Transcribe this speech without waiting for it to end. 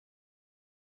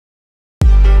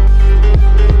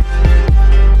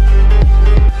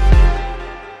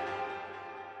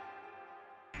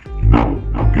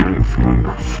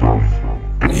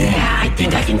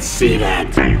can see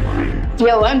that.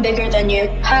 Yo, I'm bigger than you.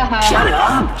 Haha. Shut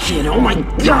up, kid. Oh my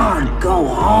god, go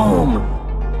home.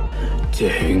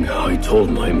 Dang, I told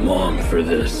my mom for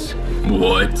this.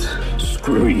 What?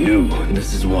 Screw you.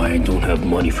 This is why I don't have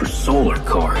money for solar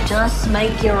cards. Just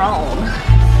make your own.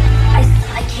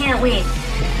 I can't wait.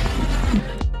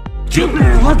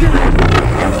 Jupiter, look at it!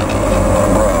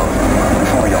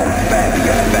 Before y'all babby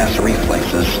got fast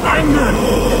reflexes. I'm not...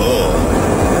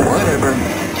 Whatever.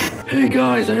 Hey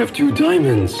guys, I have 2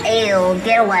 diamonds. Ew,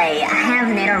 get away. I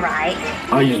haven't it alright.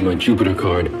 I used my Jupiter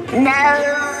card. No!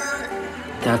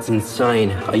 That's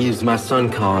insane. I used my sun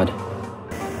card.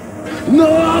 No!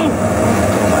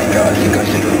 Oh my god, you guys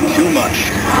are doing too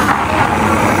much.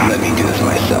 Let me do this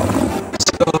myself.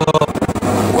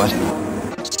 What?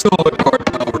 Solar card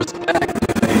powers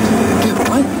activated. Dude,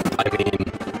 what? I mean,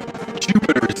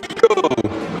 Jupiter's go!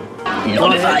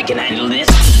 Not if I can handle this.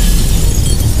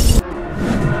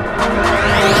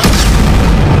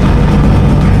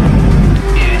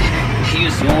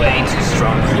 He's way too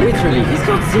strong. Literally, he's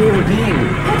got 0 ping.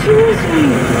 How true is he?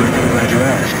 I'm glad you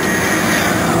asked.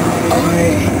 I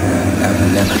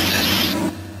am Nemesis.